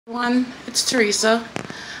Everyone, it's Teresa,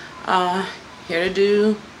 here to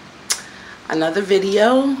do another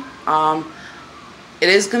video. It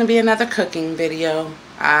is going to be another cooking video.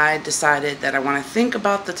 I decided that I want to think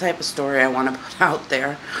about the type of story I want to put out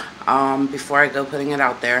there before I go putting it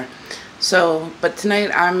out there. But tonight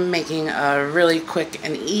I'm making a really quick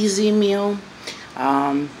and easy meal.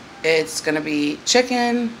 It's going to be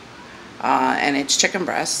chicken, and it's chicken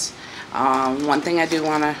breasts. One thing I do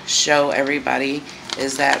want to show everybody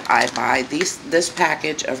is that I buy this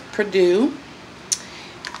package of Purdue,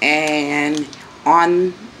 and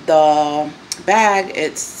on the bag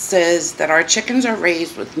it says that our chickens are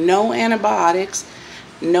raised with no antibiotics,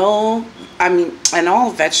 and all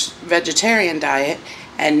vegetarian diet,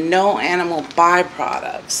 and no animal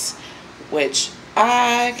byproducts, which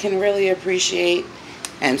I can really appreciate,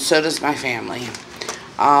 and so does my family.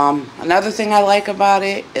 Another thing I like about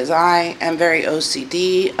it is I am very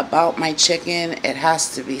OCD about my chicken. It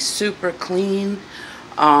has to be super clean.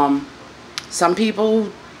 Some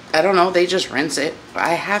people, I don't know, they just rinse it.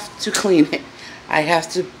 I have to clean it. I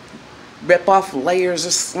have to rip off layers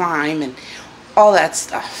of slime and all that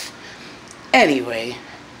stuff. Anyway,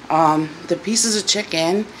 the pieces of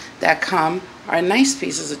chicken that come are nice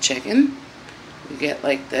pieces of chicken. You get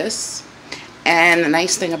like this. And the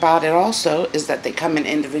nice thing about it also is that they come in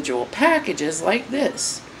individual packages like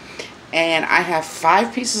this. And I have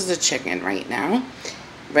 5 pieces of chicken right now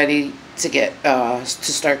ready to get to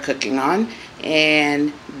start cooking on.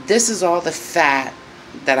 And this is all the fat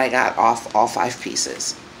that I got off all 5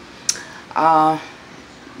 pieces. The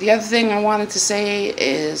other thing I wanted to say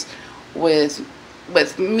is with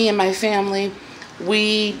me and my family,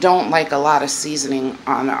 we don't like a lot of seasoning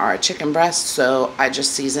on our chicken breast, so I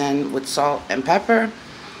just season with salt and pepper.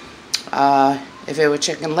 If it were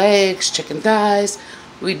chicken legs, chicken thighs,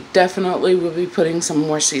 we definitely would be putting some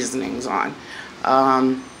more seasonings on.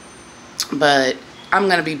 But I'm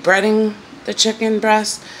going to be breading the chicken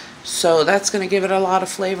breast, so that's going to give it a lot of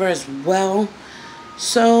flavor as well.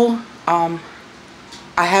 So I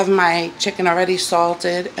have my chicken already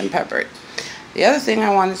salted and peppered. The other thing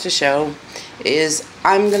I wanted to show is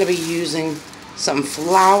I'm going to be using some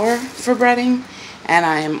flour for breading, and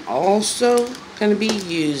I am also going to be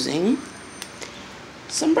using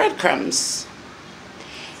some breadcrumbs.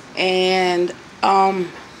 And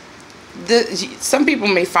some people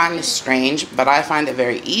may find this strange, but I find it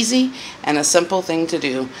very easy and a simple thing to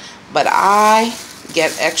do. But I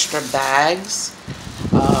get extra bags,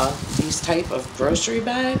 these type of grocery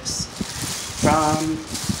bags from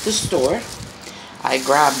the store. I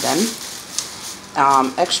grab them,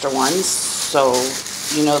 extra ones, so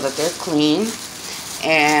you know that they're clean.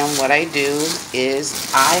 And what I do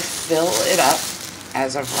is I fill it up.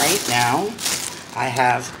 As of right now, I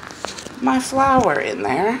have my flour in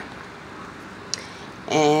there,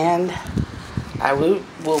 and I will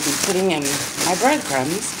be putting in my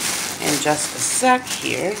breadcrumbs in just a sec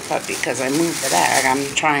here. But because I moved the bag, I'm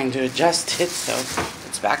trying to adjust it so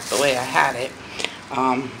it's back the way I had it.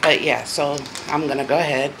 But yeah, so I'm gonna go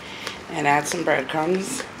ahead and add some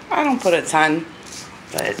breadcrumbs. I don't put a ton,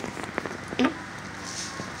 but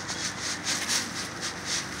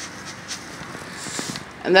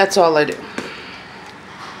and that's all I do.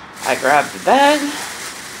 I grab the bag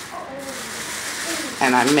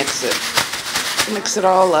and I mix it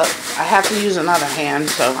all up. I have to use another hand,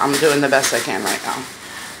 so I'm doing the best I can right now.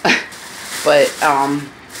 But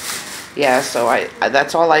yeah, so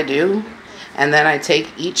that's all I do. And then I take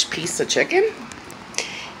each piece of chicken,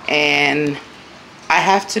 and I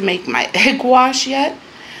have to make my egg wash yet,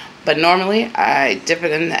 but normally I dip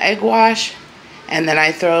it in the egg wash, and then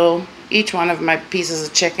I throw each one of my pieces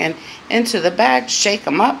of chicken into the bag, shake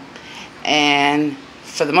them up, and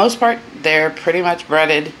for the most part they're pretty much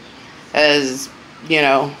breaded as, you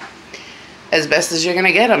know, as best as you're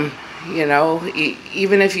gonna get them. You know,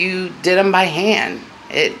 even if you did them by hand,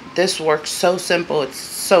 this works so simple, it's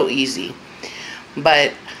so easy.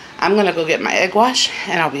 But I'm gonna go get my egg wash,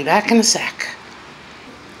 and I'll be back in a sec.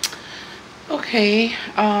 Okay,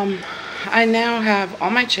 I now have all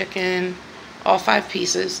my chicken, all 5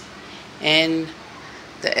 pieces, in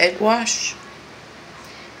the egg wash,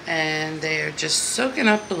 and they're just soaking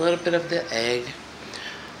up a little bit of the egg.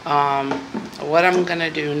 What I'm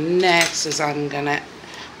gonna do next is I'm gonna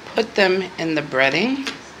put them in the breading,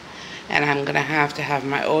 and I'm gonna have to have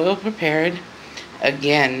my oil prepared.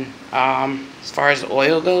 Again, as far as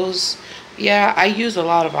oil goes, yeah, I use a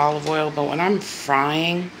lot of olive oil, but when I'm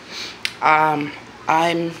frying, I'm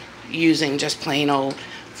using just plain old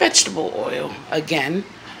vegetable oil again.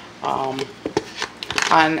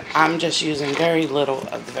 And I'm just using very little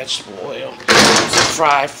of the vegetable oil to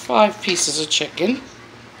fry 5 pieces of chicken.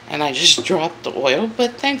 and I just dropped the oil,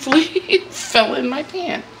 but thankfully it fell in my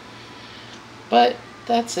pan. But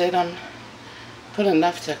that's it. I'm put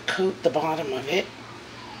enough to coat the bottom of it.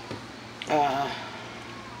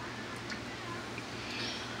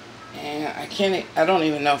 And I don't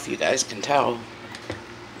even know if you guys can tell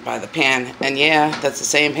by the pan. And yeah, that's the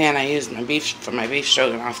same pan I used for my beef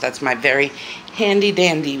stroganoff. That's my very handy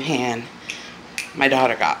dandy pan my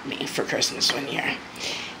daughter got me for Christmas one year.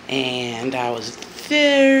 And I was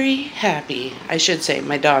very happy. I should say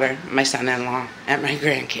my daughter, my son-in-law, and my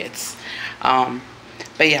grandkids.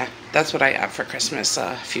 But yeah, that's what I got for Christmas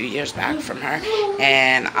a few years back from her.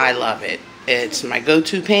 And I love it. It's my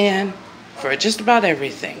go-to pan for just about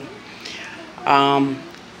everything.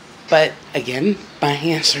 But again, my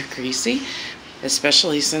hands are greasy,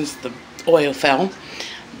 especially since the oil fell.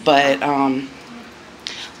 But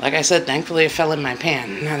like I said, thankfully it fell in my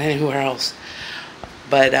pan, not anywhere else.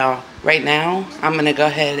 But right now, I'm going to go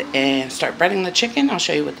ahead and start breading the chicken. I'll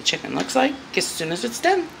show you what the chicken looks like as soon as it's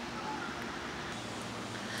done.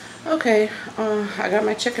 Okay, I got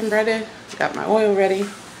my chicken breaded, got my oil ready.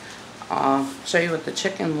 I'll show you what the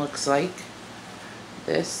chicken looks like.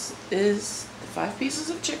 This is the 5 pieces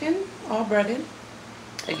of chicken, all breaded.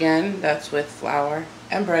 Again, that's with flour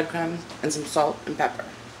and breadcrumbs and some salt and pepper.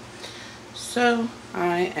 So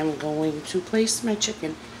I am going to place my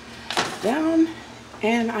chicken down,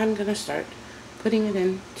 and I'm going to start putting it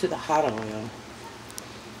into the hot oil.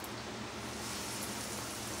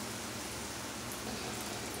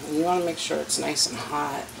 And you want to make sure it's nice and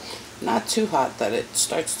hot. Not too hot that it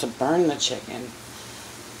starts to burn the chicken,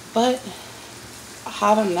 but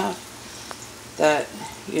hot enough that,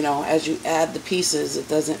 you know, as you add the pieces, it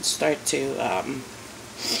doesn't start to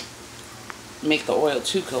make the oil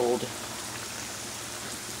too cold.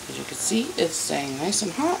 As you can see, it's staying nice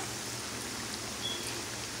and hot.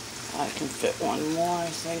 I can fit one more, I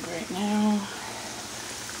think, right now.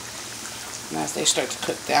 And as they start to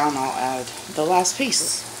cook down, I'll add the last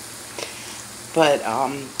piece. But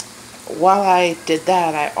while I did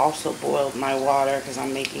that, I also boiled my water because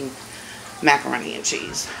I'm making macaroni and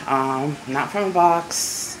cheese. Not from a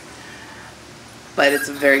box, but it's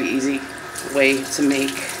a very easy way to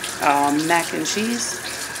make mac and cheese.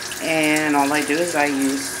 And all I do is I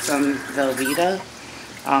use some Velveeta,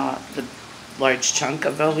 the large chunk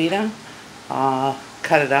of Velveeta,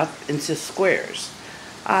 cut it up into squares.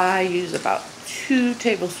 I use about 2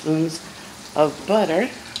 tablespoons of butter,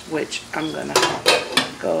 which I'm going to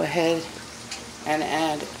go ahead and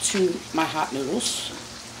add to my hot noodles.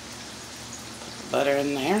 Put the butter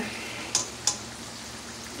in there,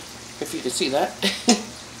 if you can see that.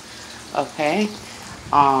 Okay.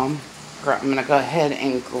 I'm going to go ahead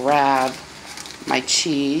and grab my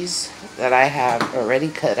cheese that I have already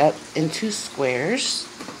cut up into squares.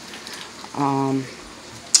 And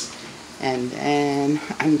then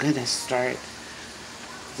I'm going to start,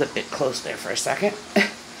 it's a bit close there for a second,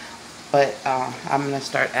 but I'm going to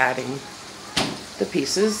start adding the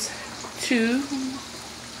pieces to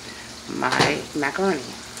my macaroni.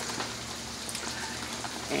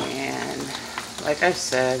 And like I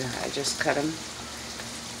said, I just cut them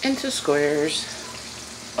into squares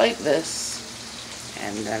like this,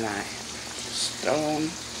 and then I just throw them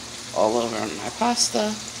all over my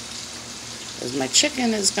pasta, as my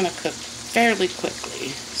chicken is going to cook fairly quickly,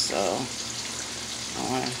 so I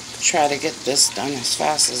want to try to get this done as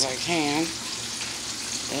fast as I can.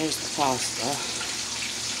 There's the pasta.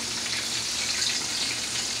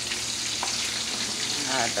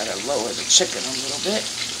 I better lower the chicken a little bit.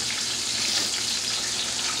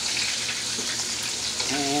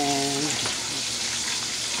 And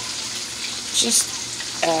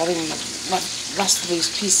just adding the rest of these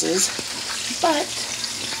pieces, but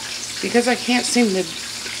because I can't seem to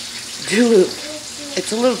do it,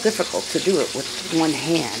 it's a little difficult to do it with one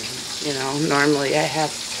hand. You know, normally I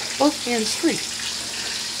have both hands free,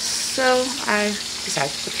 so I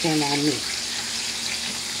decided to put the camera on me.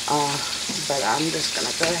 But I'm just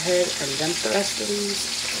gonna go ahead and dump the rest of these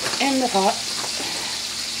in the pot.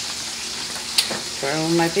 Throw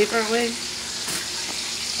my paper away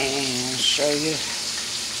and show you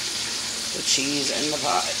the cheese in the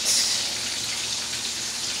pot.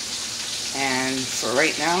 And for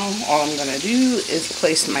right now, all I'm going to do is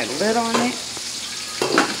place my lid on it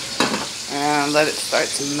and let it start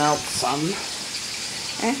to melt some,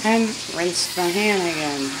 and rinse my hand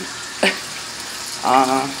again.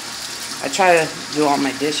 I try to do all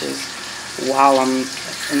my dishes while I'm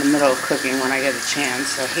in the middle of cooking when I get a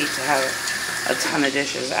chance. I hate to have a ton of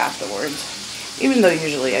dishes afterwards, even though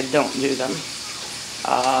usually I don't do them.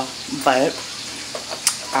 But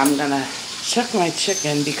I'm gonna check my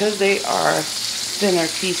chicken because they are thinner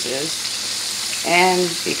pieces. And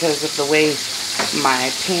because of the way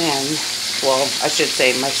my pan, well, I should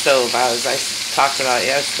say my stove, as I talked about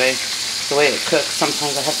yesterday, the way it cooks,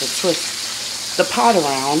 sometimes I have to twist the pot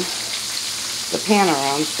around, the pan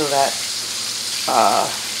around, so that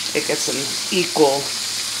it gets an equal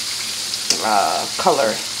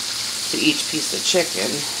color to each piece of chicken.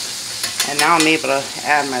 And now I'm able to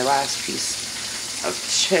add my last piece of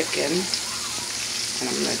chicken, and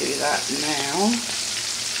I'm going to do that now.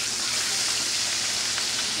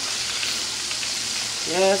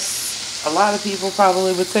 Yes, a lot of people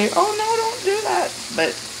probably would say, oh no, don't do that,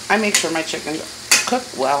 but I make sure my chicken cook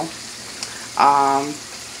well.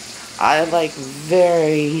 I like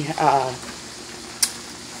very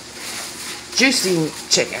juicy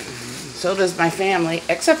chicken. So does my family,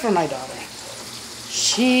 except for my daughter.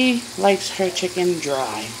 She likes her chicken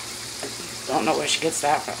dry. Don't know where she gets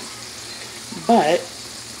that from. But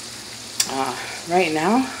right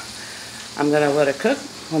now, I'm going to let it cook.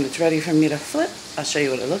 When it's ready for me to flip, I'll show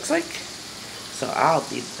you what it looks like. So I'll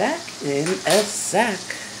be back in a sec.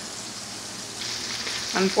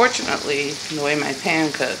 Unfortunately, the way my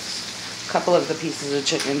pan cooks, a couple of the pieces of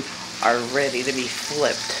chicken are ready to be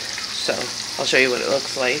flipped. So I'll show you what it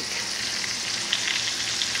looks like.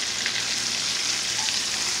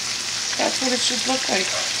 That's what it should look like.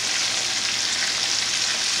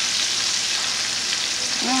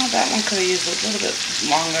 Well, that one could have used a little bit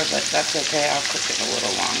longer, but that's okay. I'll cook it a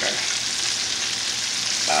little longer.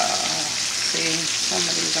 See, some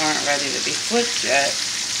of these aren't ready to be flipped yet,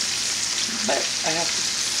 but I have to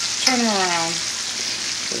turn them around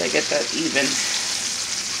so they get that evenness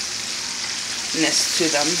to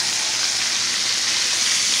them.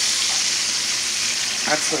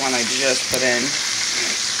 That's the one I just put in.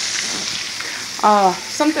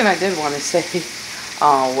 Something I did want to say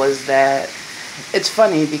was that it's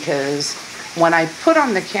funny because when I put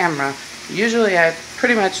on the camera, usually I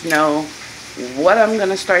pretty much know what I'm going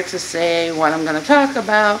to start to say, what I'm going to talk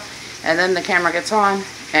about, and then the camera gets on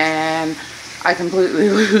and I completely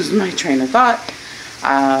lose my train of thought.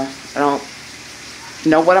 I don't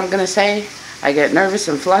know what I'm going to say. I get nervous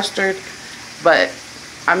and flustered, but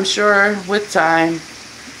I'm sure with time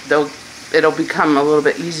it'll become a little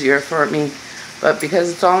bit easier for me. But because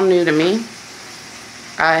it's all new to me,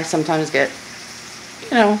 I sometimes get, you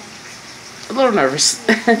know, a little nervous.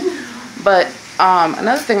 But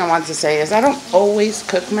another thing I want to say is I don't always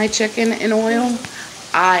cook my chicken in oil.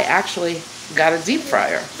 I actually got a deep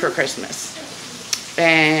fryer for Christmas,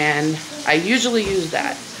 and I usually use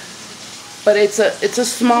that. But it's a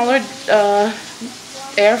smaller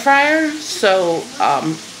air fryer, so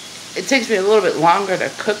it takes me a little bit longer to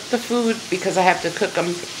cook the food because I have to cook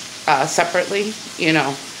them separately. You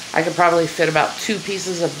know, I could probably fit about 2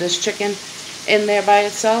 pieces of this chicken in there by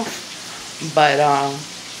itself, but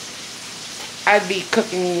I'd be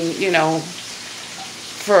cooking, you know,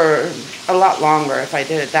 for a lot longer if I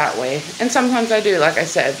did it that way. And sometimes I do, like I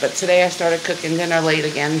said, but today I started cooking dinner late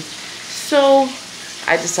again, so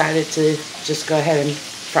I decided to just go ahead and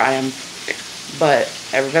fry them. But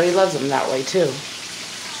everybody loves them that way too.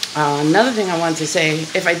 Another thing I wanted to say,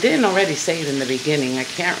 if I didn't already say it in the beginning, I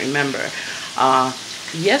can't remember.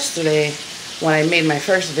 Yesterday, when I made my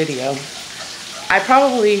first video, I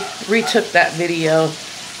probably retook that video,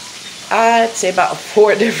 I'd say about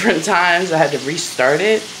 4 different times. I had to restart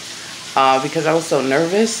it because I was so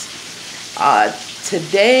nervous.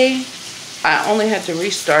 Today, I only had to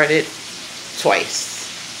restart it twice,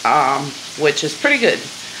 which is pretty good.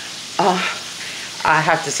 I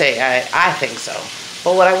have to say, I think so.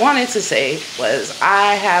 But what I wanted to say was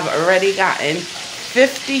I have already gotten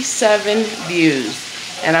 57 views.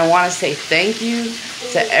 And I want to say thank you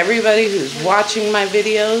to everybody who's watching my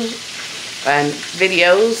videos.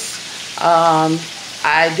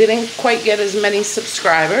 I didn't quite get as many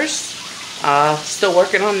subscribers. Still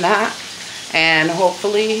working on that. And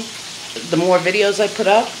hopefully, the more videos I put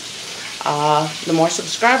up, the more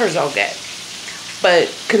subscribers I'll get. But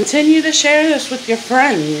continue to share this with your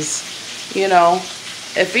friends. You know,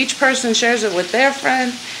 if each person shares it with their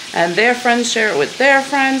friend and their friends share it with their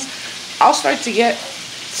friends, I'll start to get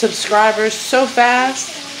subscribers so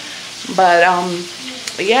fast. But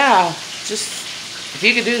yeah, just if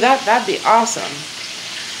you could do that, that'd be awesome.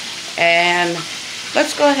 And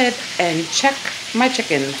let's go ahead and check my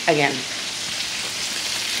chicken again.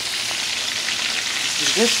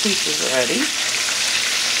 This piece is ready.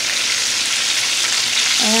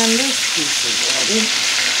 And this piece is ready.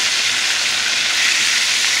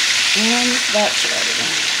 And that's ready.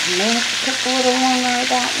 I may have to cook a little longer with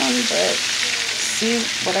that one, but see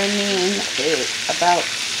what I mean? It's about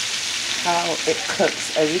how it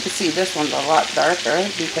cooks. As you can see, this one's a lot darker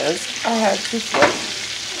because I had to flip.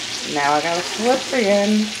 Now I gotta flip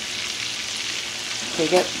again to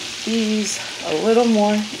get these a little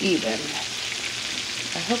more even.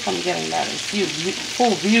 I hope I'm getting that in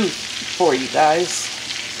full view for you guys.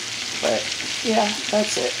 But yeah,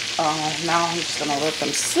 that's it. Now I'm just gonna let them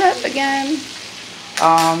sit again.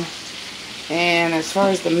 And as far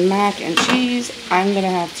as the mac and cheese, I'm gonna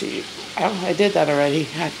have to, I did that already.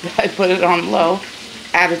 I put it on low,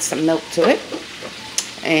 added some milk to it,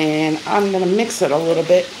 and I'm gonna mix it a little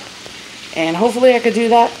bit. And hopefully I could do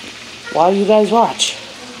that while you guys watch.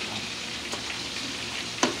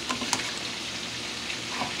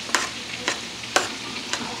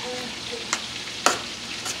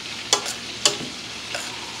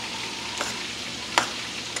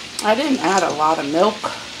 I didn't add a lot of milk,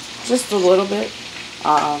 just a little bit,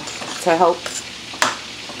 to help,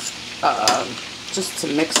 just to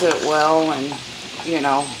mix it well, and, you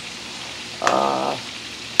know,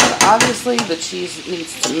 obviously the cheese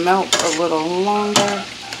needs to melt a little longer,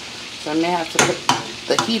 so I may have to put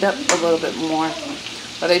the heat up a little bit more,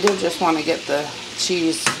 but I do just want to get the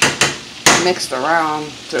cheese mixed around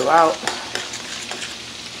throughout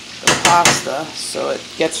the pasta so it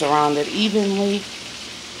gets around it evenly.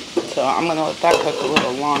 So I'm going to let that cook a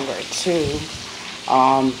little longer too.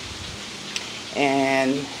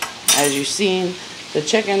 And as you've seen, the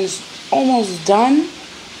chicken's almost done.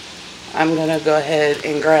 I'm going to go ahead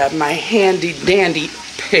and grab my handy dandy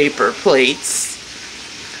paper plates.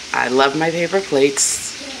 I love my paper plates.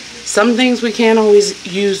 Some things we can't always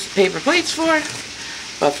use paper plates for,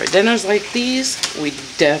 but for dinners like these, we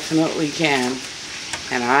definitely can.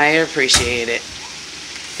 And I appreciate it,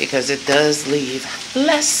 because it does leave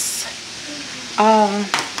less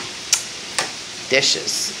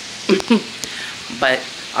dishes. But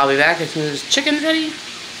I'll be back as soon as chicken's ready.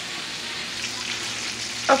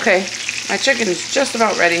 Okay, my chicken is just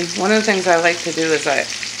about ready. One of the things I like to do is I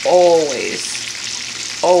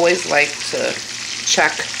always like to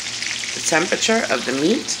check the temperature of the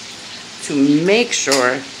meat to make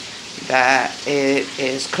sure that it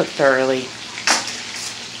is cooked thoroughly,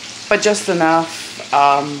 but just enough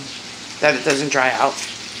that it doesn't dry out.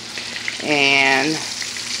 And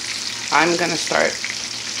I'm gonna start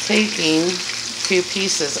taking a few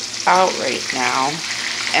pieces out right now.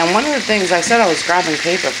 And one of the things, I said I was grabbing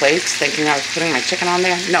paper plates thinking I was putting my chicken on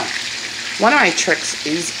there. No, one of my tricks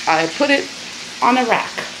is I put it on a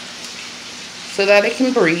rack so that it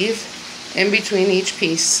can breathe in between each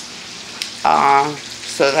piece,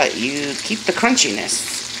 so that you keep the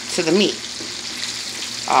crunchiness to the meat.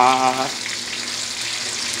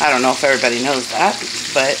 I don't know if everybody knows that,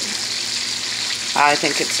 but I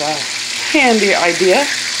think it's a handy idea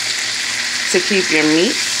to keep your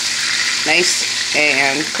meat nice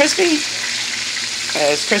and crispy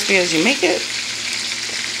as you make it.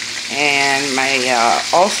 And my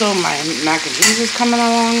also my mac and cheese is coming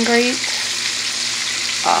along great.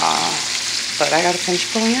 But I gotta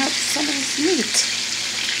finish pulling out some of this meat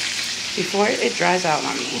before it dries out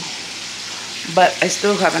on me. But I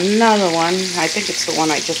still have another one. I think it's the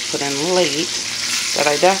one I just put in late that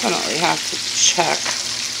I definitely have to check.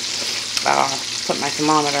 Put my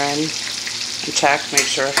thermometer in and check, make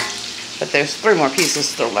sure. But there's 3 more pieces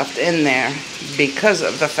still left in there because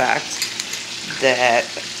of the fact that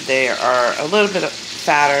they are a little bit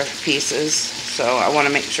fatter pieces. So I want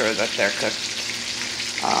to make sure that they're cooked.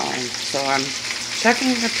 So I'm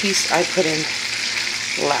checking the piece I put in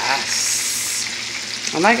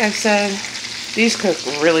last. And like I said, these cook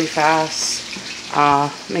really fast.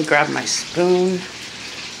 Let me grab my spoon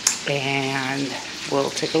and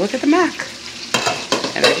we'll take a look at the mac.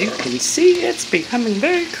 And as you can see, it's becoming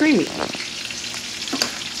very creamy.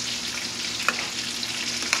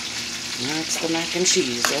 That's the mac and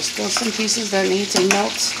cheese. There's still some pieces that need to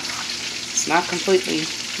melt. It's not completely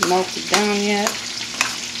melted down yet.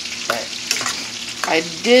 But I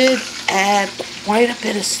did add quite a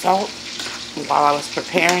bit of salt while I was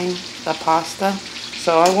preparing the pasta.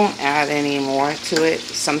 So I won't add any more to it.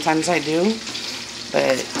 Sometimes I do.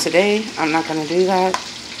 But today, I'm not going to do that.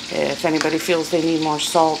 If anybody feels they need more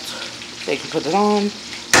salt, they can put it on.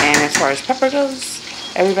 And as far as pepper goes,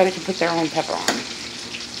 everybody can put their own pepper on.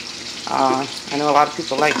 I know a lot of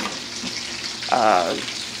people like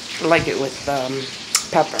it with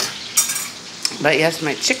pepper. But yes,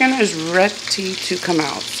 my chicken is ready to come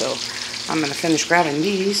out. So I'm going to finish grabbing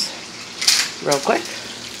these real quick.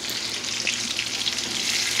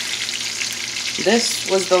 This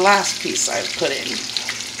was the last piece I put in.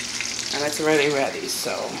 And it's already ready,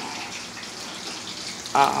 so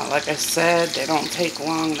like I said, they don't take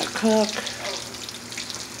long to cook.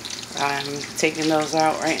 I'm taking those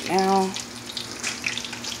out right now.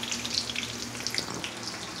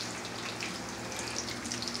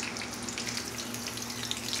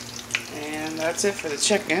 And that's it for the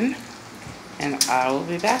chicken. And I will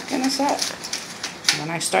be back in a sec when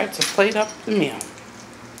I start to plate up the meal.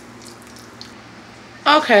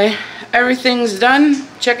 Okay, everything's done.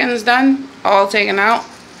 Chicken's done, all taken out.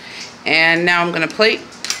 And now I'm gonna plate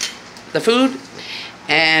the food.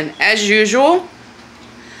 And as usual,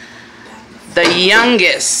 the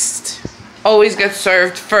youngest always gets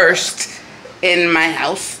served first in my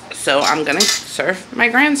house. So I'm gonna serve my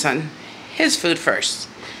grandson his food first.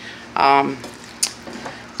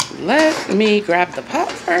 Let me grab the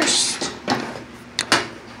pot first.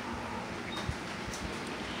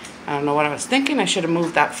 I don't know what I was thinking. I should have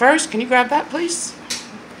moved that first. Can you grab that, please?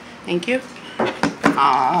 Thank you.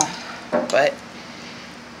 But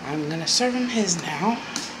I'm gonna serve him his now.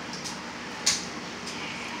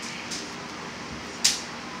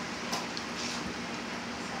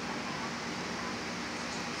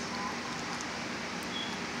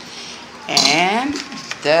 And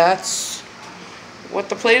that's what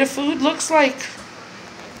the plate of food looks like.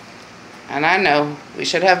 And I know we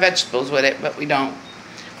should have vegetables with it, but we don't.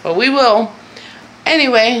 But we will.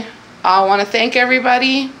 Anyway, I want to thank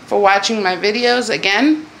everybody for watching my videos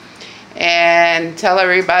again. And tell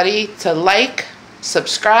everybody to like,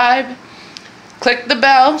 subscribe, click the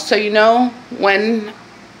bell so you know when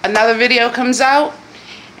another video comes out.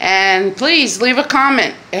 And please leave a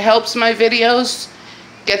comment. It helps my videos,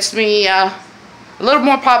 gets me a little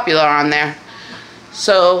more popular on there.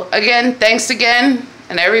 So again, thanks again,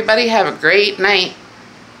 and everybody have a great night.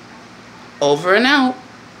 Over and out.